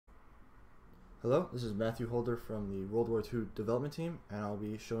Hello, this is Matthew Holder from the World War II development team, and I'll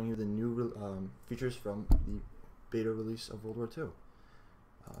be showing you the new features from the beta release of World War II.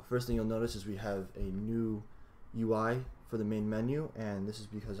 First thing you'll notice is we have a new UI for the main menu, and this is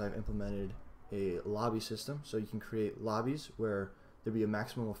because I've implemented a lobby system, so you can create lobbies where there'll be a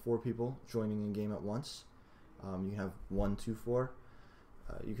maximum of 4 people joining in game at once. You can have 1, 2, 4.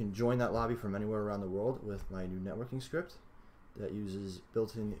 You can join that lobby from anywhere around the world with my new networking script that uses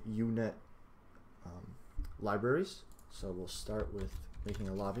built-in UNet libraries. So we'll start with making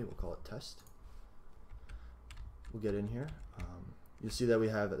a lobby. We'll call it test. We'll get in here. You'll see that we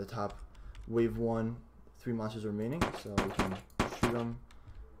have at the top wave 1, 3 monsters remaining, so we can shoot them,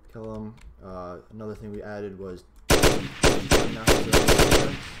 kill them. Another thing we added was and now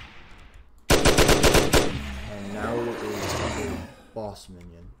it is a boss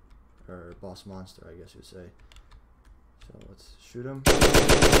minion, or boss monster, I guess you'd say. So let's shoot him.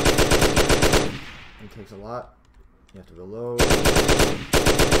 It takes a lot. You have to reload.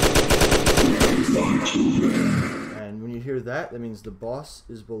 And when you hear that, that means the boss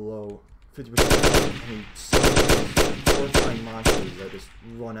is below 50%. I mean, horrifying monsters that just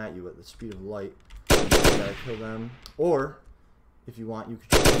run at you at the speed of light. You gotta kill them. Or, if you want, you could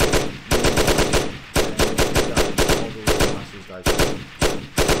just kill them. And all the little monsters die.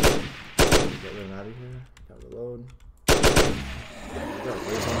 Get them out of here. Gotta reload. There we go.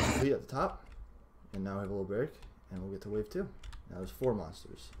 Wave 1 complete at the top. And now we have a little break, and we'll get to wave 2. Now there's 4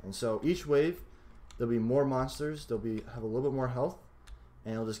 monsters. And so each wave, there'll be more monsters, have a little bit more health,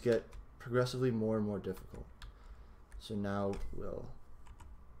 and it'll just get progressively more and more difficult. So now we'll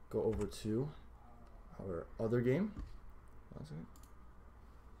go over to our other game. 1 second.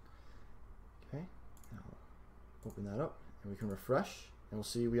 Okay, now open that up, and we can refresh, and we'll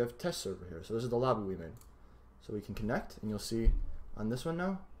see we have test server here. So this is the lobby we made. So we can connect, and you'll see on this one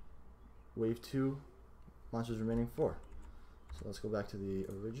now, wave 2, monsters remaining 4. So let's go back to the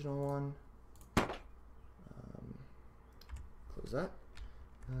original one. Close that,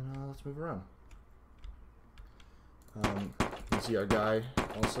 and let's move around. You can see our guy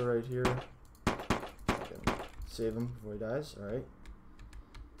also right here. Save him before he dies. All right.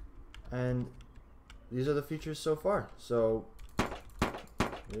 And these are the features so far. So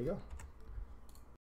there you go.